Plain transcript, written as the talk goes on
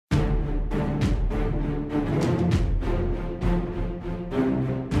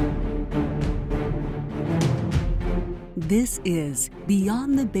This is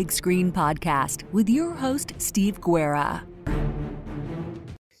Beyond the Big Screen podcast with your host, Steve Guerra.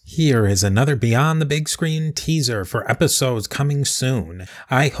 Here is another Beyond the Big Screen teaser for episodes coming soon.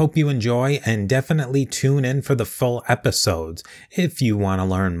 I hope you enjoy and definitely tune in for the full episodes. If you want to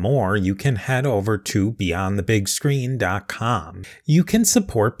learn more, you can head over to beyondthebigscreen.com. You can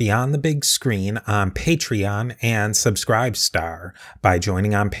support Beyond the Big Screen on Patreon and Subscribestar. By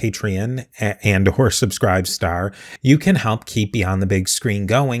joining on Patreon and or Subscribestar, you can help keep Beyond the Big Screen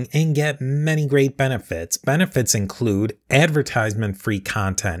going and get many great benefits. Benefits include advertisement-free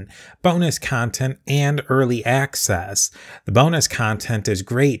content, bonus content, and early access. The bonus content is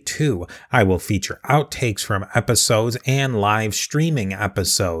great too. I will feature outtakes from episodes and live streaming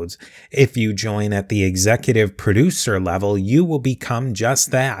episodes. If you join at the executive producer level, you will become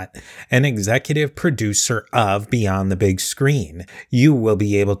just that, an executive producer of Beyond the Big Screen. You will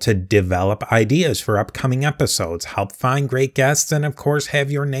be able to develop ideas for upcoming episodes, help find great guests, and of course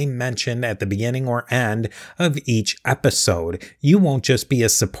have your name mentioned at the beginning or end of each episode. You won't just be a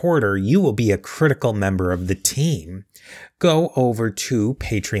supporter, you will be a critical member of the team. Go over to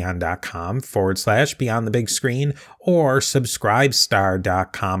patreon.com/Beyond the Big Screen or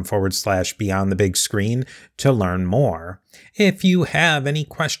subscribestar.com/Beyond the Big Screen to learn more. If you have any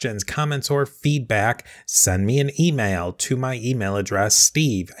questions, comments, or feedback, send me an email to my email address,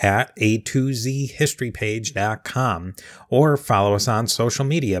 steve@a2zhistorypage.com, or follow us on social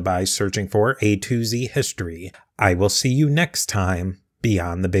media by searching for A2Z History. I will see you next time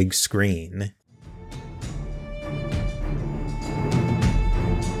Beyond the Big Screen.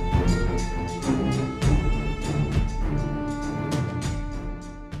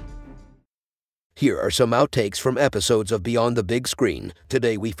 Here are some outtakes from episodes of Beyond the Big Screen.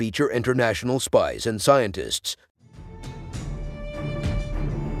 Today we feature international spies and scientists.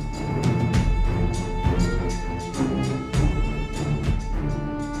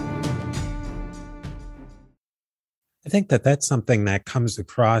 I think that's something that comes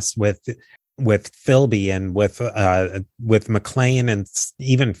across with Philby and with McLean and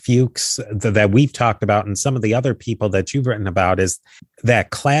even Fuchs that we've talked about, and some of the other people that you've written about, is that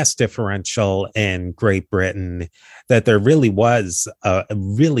class differential in Great Britain, that there really was a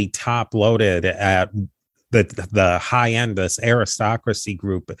really top loaded at the high end, this aristocracy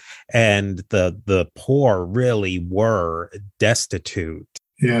group, and the poor really were destitute.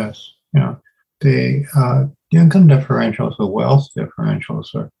 Yes, yeah. The income differentials, the wealth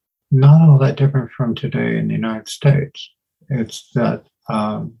differentials are not all that different from today in the United States. It's that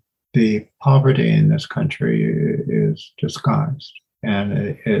the poverty in this country is disguised, and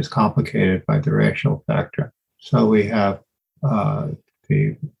it is complicated by the racial factor. So we have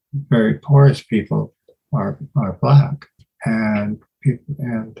the very poorest people are Black, and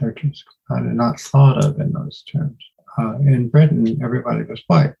they're just kind of not thought of in those terms. In Britain, everybody was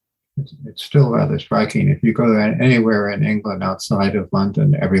white. It's still rather striking. If you go anywhere in England outside of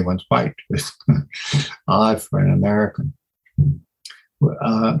London, everyone's white. It's odd for an American.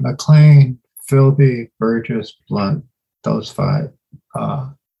 McLean, Philby, Burgess, Blunt, those five,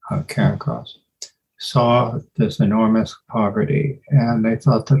 Cairncross, saw this enormous poverty, and they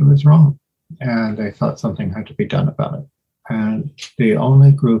thought that it was wrong, and they thought something had to be done about it. And the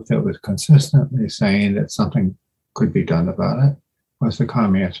only group that was consistently saying that something could be done about it was the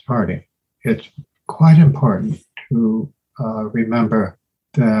Communist Party. It's quite important to remember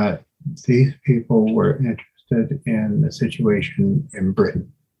that these people were interested in the situation in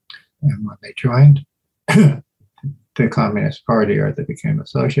Britain. And when they joined the Communist Party, or they became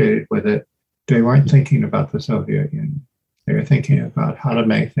associated with it, they weren't thinking about the Soviet Union. They were thinking about how to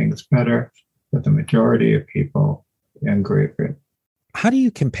make things better for the majority of people in Great Britain. How do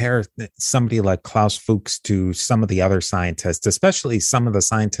you compare somebody like Klaus Fuchs to some of the other scientists, especially some of the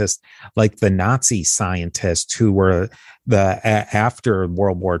scientists like the Nazi scientists who were after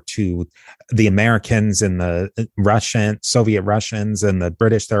World War II, the Americans and the Soviet Russians and the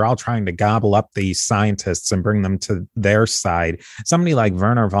British, they're all trying to gobble up these scientists and bring them to their side. Somebody like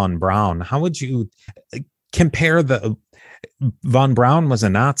Werner von Braun, how would you compare Von Braun was a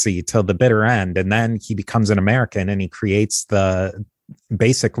Nazi till the bitter end, and then he becomes an American and he creates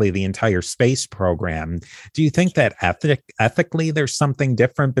basically the entire space program. Do you think that ethically there's something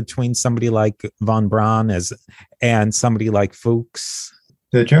different between somebody like von Braun and somebody like Fuchs?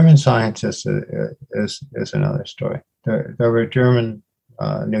 The German scientist is another story. There were German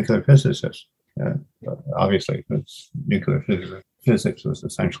nuclear physicists. Obviously, nuclear physics was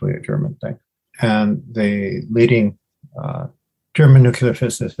essentially a German thing. And the leading German nuclear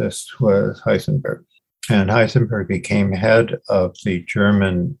physicist was Heisenberg. And Heisenberg became head of the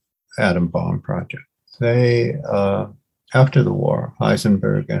German atom bomb project. They after the war,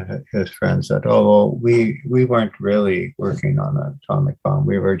 Heisenberg and his friends said, "Oh, well, we weren't really working on an atomic bomb.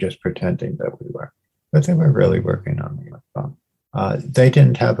 We were just pretending that we were, but they were really working on the atomic bomb." They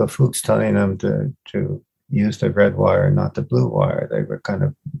didn't have a Fuchs telling them to use the red wire, not the blue wire. They were kind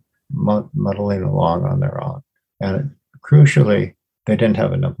of muddling along on their own, and crucially, they didn't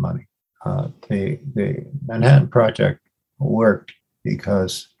have enough money. The Manhattan Project worked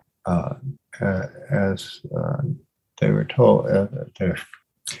because, as they were told, the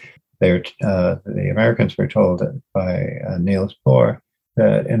Americans were told by Niels Bohr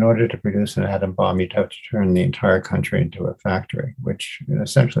that in order to produce an atom bomb, you'd have to turn the entire country into a factory, which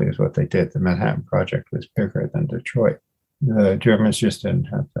essentially is what they did. The Manhattan Project was bigger than Detroit. The Germans just didn't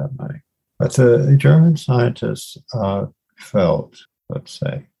have that money. But the German scientists felt, let's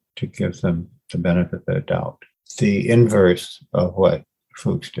say, to give them the benefit of the doubt, the inverse of what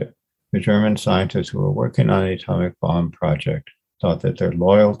Fuchs did. The German scientists who were working on the atomic bomb project thought that their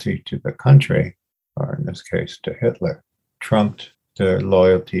loyalty to the country, or in this case to Hitler, trumped their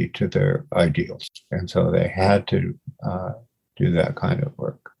loyalty to their ideals. And so they had to do that kind of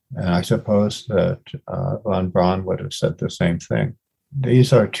work. And I suppose that von Braun would have said the same thing.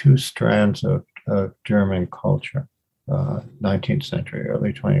 These are two strands of German culture, 19th century,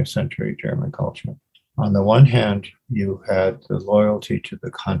 early 20th century German culture. On the one hand, you had the loyalty to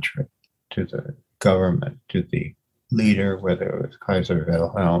the country, to the government, to the leader, whether it was Kaiser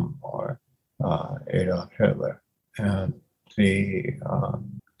Wilhelm or Adolf Hitler. And the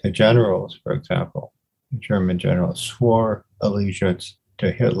generals, for example, the German generals swore allegiance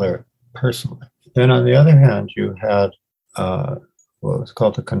to Hitler personally. Then on the other hand, you had what was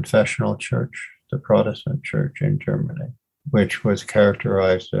called the Confessional Church, the Protestant Church in Germany, which was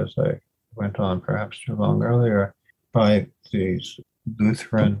characterized, as I went on perhaps too long earlier, by these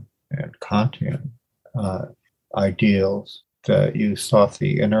Lutheran and Kantian ideals that you sought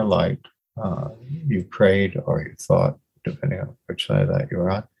the inner light, you prayed or you thought, depending on which side of that you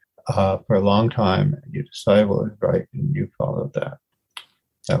were on, for a long time. You decided what was right and you followed that.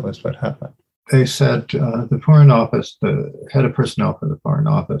 That was what happened. They said the Foreign Office, the head of personnel for the Foreign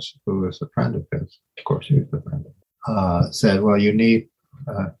Office, who was a friend of his, of course he was a friend of his, said, well, you need,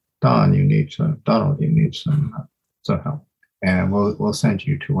 Donald, you need some help. And we'll send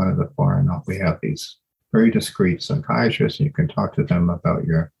you to one of the foreign. We have these very discreet psychiatrists, and you can talk to them about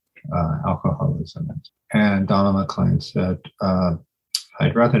your alcoholism. And Donald McLean said,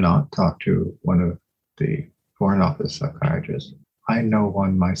 I'd rather not talk to one of the Foreign Office psychiatrists. I know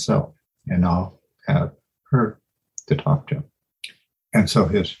one myself, and I'll have her to talk to. And so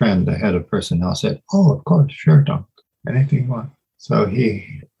his friend, the head of personnel, said, oh, of course, sure, Don, anything you want. So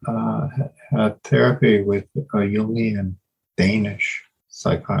he had therapy with a Jungian Danish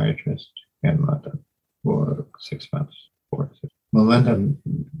psychiatrist in London for 6 months. Melinda,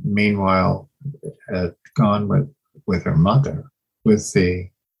 meanwhile, had gone with her mother, with the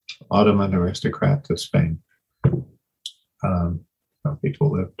Ottoman aristocrats of Spain. Some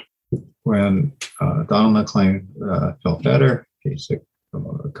people lived. When Donald McLean felt better, he said,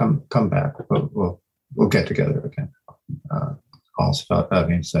 come back, we'll get together again. I'll stop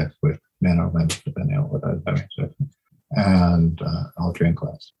having sex with men or women, depending on what I was having sex with, and I'll drink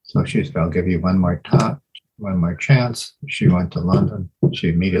less. So she said, I'll give you one more chance. She went to London. She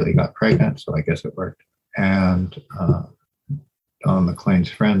immediately got pregnant, so I guess it worked. And Donald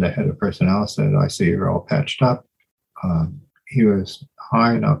McLean's friend, the head of personnel, said, I see you're all patched up. He was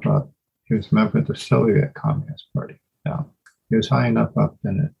high enough up. He was a member of the Soviet Communist Party. Now, he was high enough up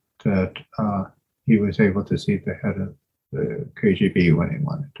in it that he was able to see the head of the KGB when he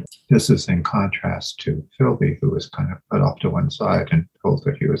wanted to. This is in contrast to Philby, who was kind of put off to one side and told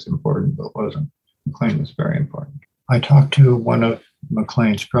that he was important but wasn't. McLean was very important. I talked to one of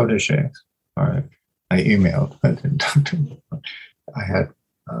McLean's proteges. I emailed, but didn't talk to him. I had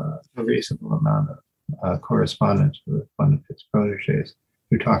a reasonable amount of correspondence with one of his proteges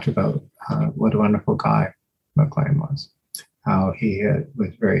who talked about what a wonderful guy McLean was, how he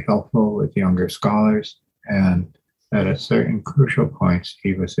was very helpful with younger scholars, and that at certain crucial points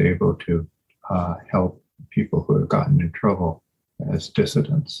he was able to help people who had gotten in trouble as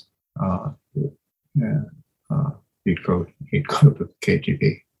dissidents. He'd go to the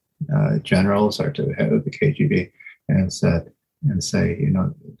KGB generals or to the head of the KGB and say, you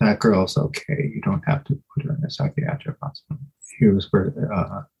know, that girl's okay. You don't have to put her in a psychiatric hospital. He was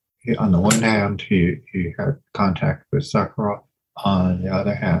on the one hand, he had contact with Sakharov. On the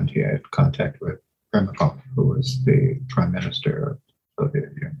other hand, he had contact with Primakov, who was the prime minister of the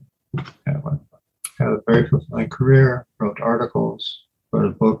Soviet Union. Had a very fulfilling career, wrote articles, wrote a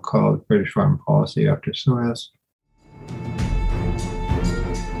book called British Foreign Policy After Suez.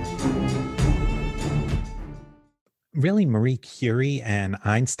 really Marie Curie and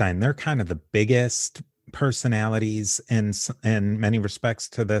Einstein, they're kind of the biggest personalities in many respects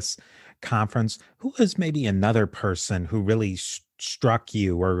to this conference. Who was maybe another person who really struck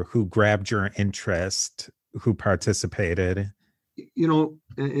you or who grabbed your interest, who participated?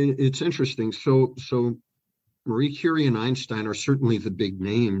 It's interesting. So Marie Curie and Einstein are certainly the big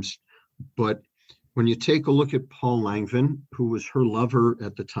names, but when you take a look at Paul Langevin, who was her lover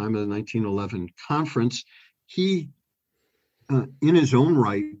at the time of the 1911 conference, he, in his own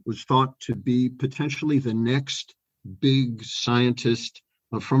right, was thought to be potentially the next big scientist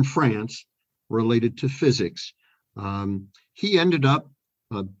from France related to physics. He ended up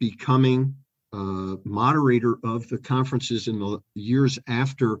becoming moderator of the conferences in the years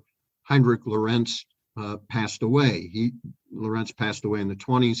after Heinrich Lorentz passed away. Lorentz passed away in the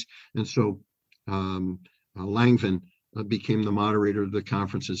 1920s, and so Langevin became the moderator of the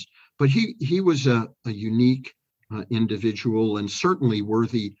conferences. But he was a unique individual and certainly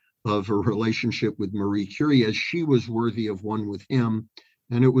worthy of a relationship with Marie Curie, as she was worthy of one with him.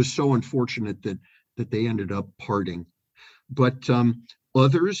 And it was so unfortunate that they ended up parting. But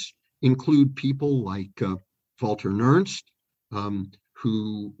others include people like Walter Nernst,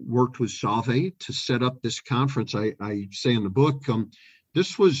 who worked with Sauvé to set up this conference. I say in the book,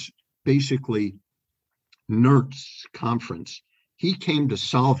 this was basically Nernst's conference. He came to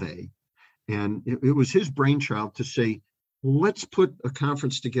Sauvé, and it was his brainchild to say, let's put a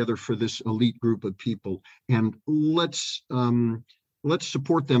conference together for this elite group of people, and let's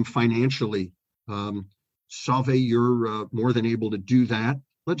support them financially. Sauvé, you're more than able to do that.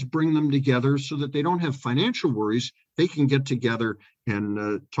 Let's bring them together so that they don't have financial worries. They can get together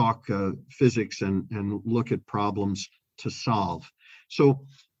and talk physics and look at problems to solve. So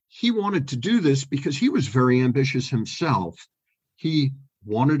he wanted to do this because he was very ambitious himself. He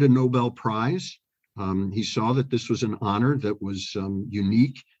wanted a Nobel Prize. He saw that this was an honor that was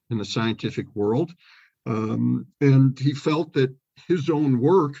unique in the scientific world. And he felt that his own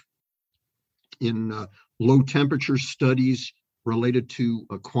work in low temperature studies related to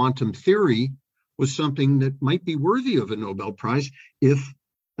a quantum theory was something that might be worthy of a Nobel Prize if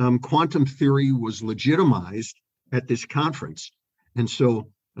quantum theory was legitimized at this conference. And so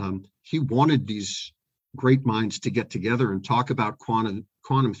he wanted these great minds to get together and talk about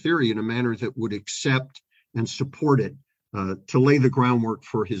quantum theory in a manner that would accept and support it, to lay the groundwork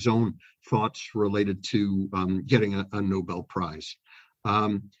for his own thoughts related to getting a Nobel Prize.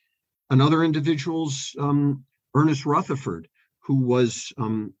 Another individual's Ernest Rutherford, who was,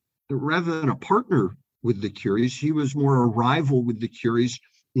 rather than a partner with the Curies, he was more a rival with the Curies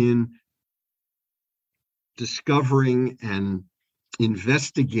in discovering and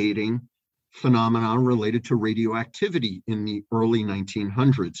investigating phenomena related to radioactivity in the early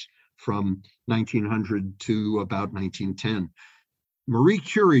 1900s, from 1900 to about 1910. Marie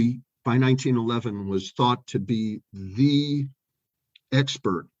Curie, by 1911, was thought to be the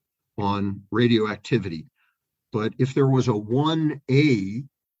expert on radioactivity. But if there was a 1A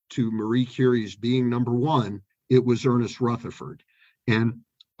to Marie Curie's being number one, it was Ernest Rutherford. And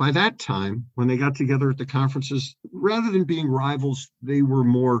by that time, when they got together at the conferences, rather than being rivals, they were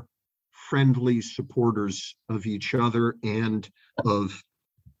more friendly supporters of each other and of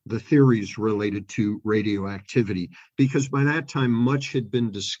the theories related to radioactivity, because by that time, much had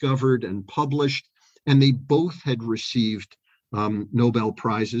been discovered and published, and they both had received Nobel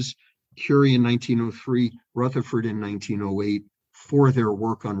Prizes. Curie in 1903, Rutherford in 1908, for their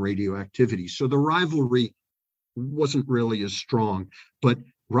work on radioactivity. So the rivalry wasn't really as strong, but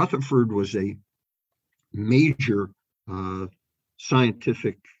Rutherford was a major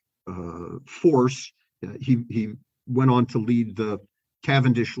scientific force. He went on to lead the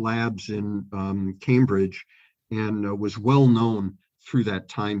Cavendish labs in Cambridge, and was well known through that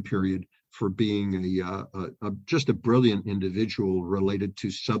time period for being just a brilliant individual related to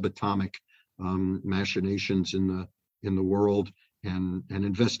subatomic machinations in the world and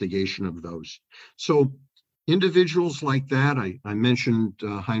investigation of those. So individuals like that, I mentioned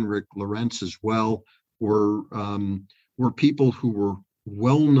Heinrich Lorentz as well, were people who were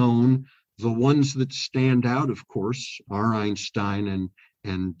well known. The ones that stand out, of course, are Einstein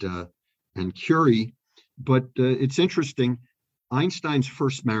and Curie. But it's interesting, Einstein's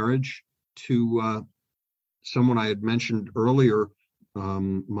first marriage to someone I had mentioned earlier,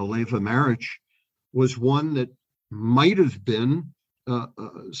 Mileva Maric, was one that might have been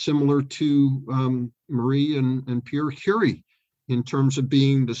similar to Marie and Pierre Curie in terms of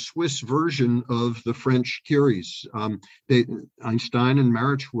being the Swiss version of the French Curies. Einstein and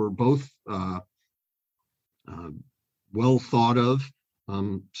Maric were both well thought of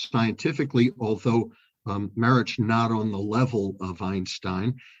scientifically, although Marich not on the level of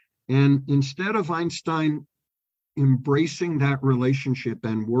Einstein. And instead of Einstein embracing that relationship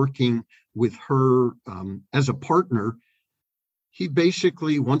and working with her as a partner, he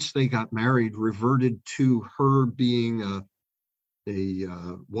basically, once they got married, reverted to her being a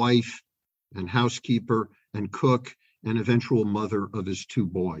wife and housekeeper and cook and eventual mother of his two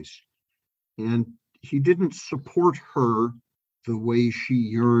boys. And he didn't support her the way she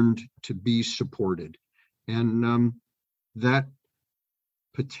yearned to be supported. And that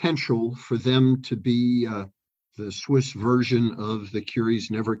potential for them to be the Swiss version of the Curies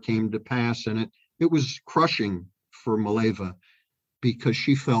never came to pass. And it was crushing for Mileva, because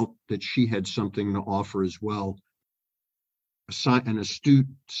she felt that she had something to offer as well, an astute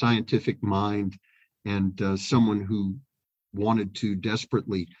scientific mind, and someone who wanted to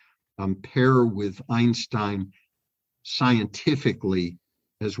desperately pair with Einstein scientifically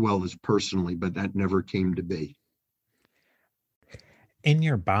as well as personally, but that never came to be. In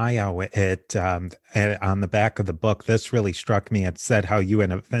your bio, on the back of the book, this really struck me. It said how you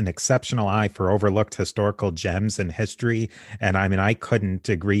had an exceptional eye for overlooked historical gems in history. And I mean, I couldn't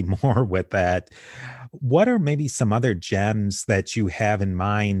agree more with that. What are maybe some other gems that you have in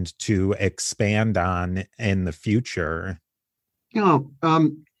mind to expand on in the future?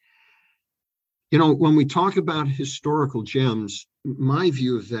 When we talk about historical gems, my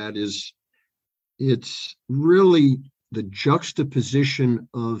view of that is it's really the juxtaposition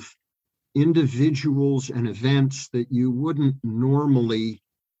of individuals and events that you wouldn't normally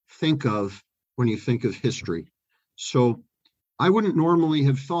think of when you think of history. So I wouldn't normally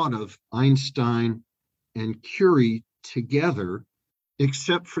have thought of Einstein and Curie together,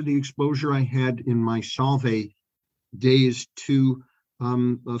 except for the exposure I had in my Solvay days to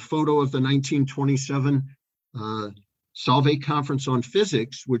a photo of the 1927 Solvay Conference on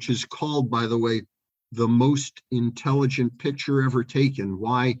Physics, which is called, by the way, the most intelligent picture ever taken.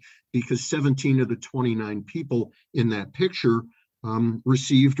 Why? Because 17 of the 29 people in that picture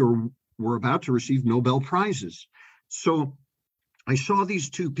received or were about to receive Nobel Prizes. So I saw these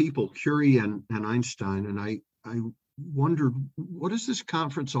two people, Curie and Einstein, and I wondered, what is this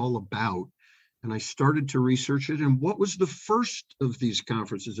conference all about? And I started to research it. And what was the first of these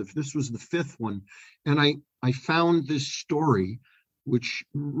conferences, if this was the fifth one? And I found this story, which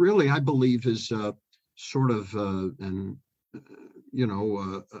really I believe is sort of a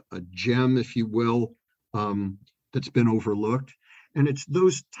gem, if you will, that's been overlooked. And it's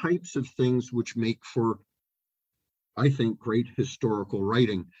those types of things which make for, I think, great historical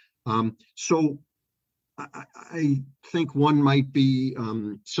writing. So I think one might be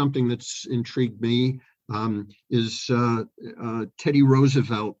something that's intrigued me is Teddy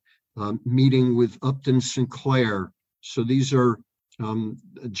Roosevelt meeting with Upton Sinclair. So these are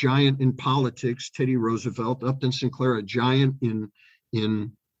a giant in politics, Teddy Roosevelt, Upton Sinclair, a giant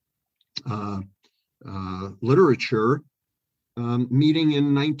in literature, meeting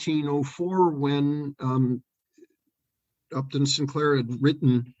in 1904 when Upton Sinclair had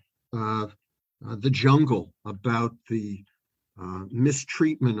written The Jungle, about the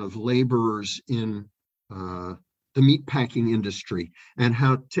mistreatment of laborers in the meatpacking industry, and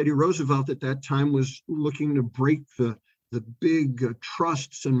how Teddy Roosevelt at that time was looking to break the big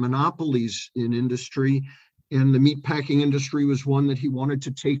trusts and monopolies in industry, and the meatpacking industry was one that he wanted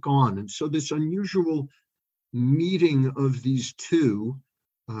to take on. And so this unusual meeting of these two,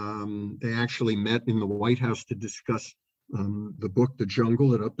 they actually met in the White House to discuss the book, The Jungle,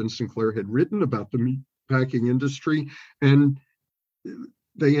 that Upton Sinclair had written about the meatpacking industry. And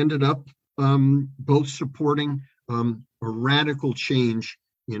they ended up both supporting a radical change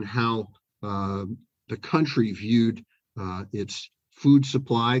in how the country viewed its food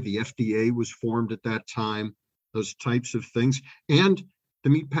supply. The FDA was formed at that time, those types of things. And the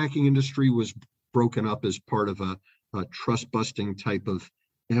meatpacking industry was broken up as part of a trust-busting type of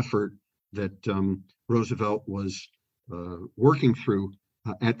effort that Roosevelt was working through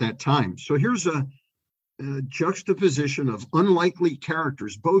at that time. So here's a juxtaposition of unlikely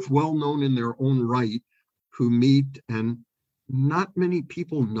characters, both well-known in their own right, who meet, and not many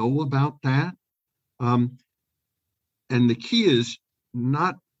people know about that. And the key is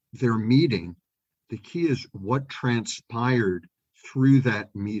not their meeting. The key is what transpired through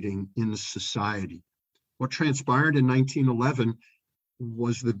that meeting in society. What transpired in 1911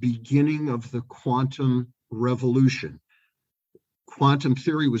 was the beginning of the quantum revolution. Quantum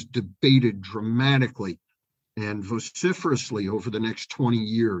theory was debated dramatically and vociferously over the next 20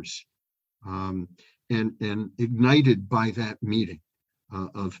 years, and ignited by that meeting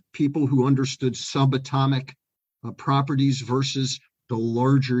of people who understood subatomic properties versus the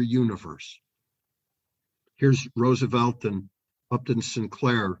larger universe. here's Roosevelt and Upton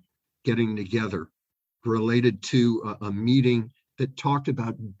Sinclair getting together, related to a meeting that talked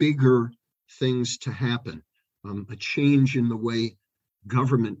about bigger things to happen, a change in the way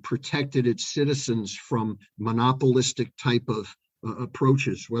government protected its citizens from monopolistic type of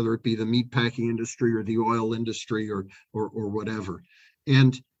approaches, whether it be the meatpacking industry or the oil industry or whatever.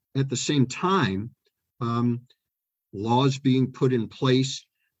 And at the same time, laws being put in place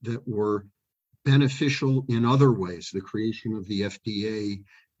that were beneficial in other ways, the creation of the FDA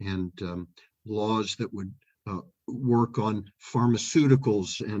and laws that would work on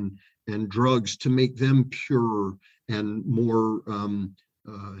pharmaceuticals and drugs to make them purer and more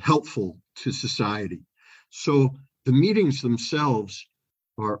helpful to society. So the meetings themselves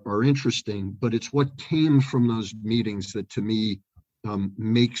are interesting, but it's what came from those meetings that, to me,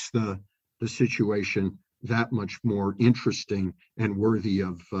 makes the situation that much more interesting and worthy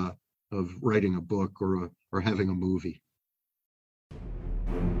of writing a book or having a movie.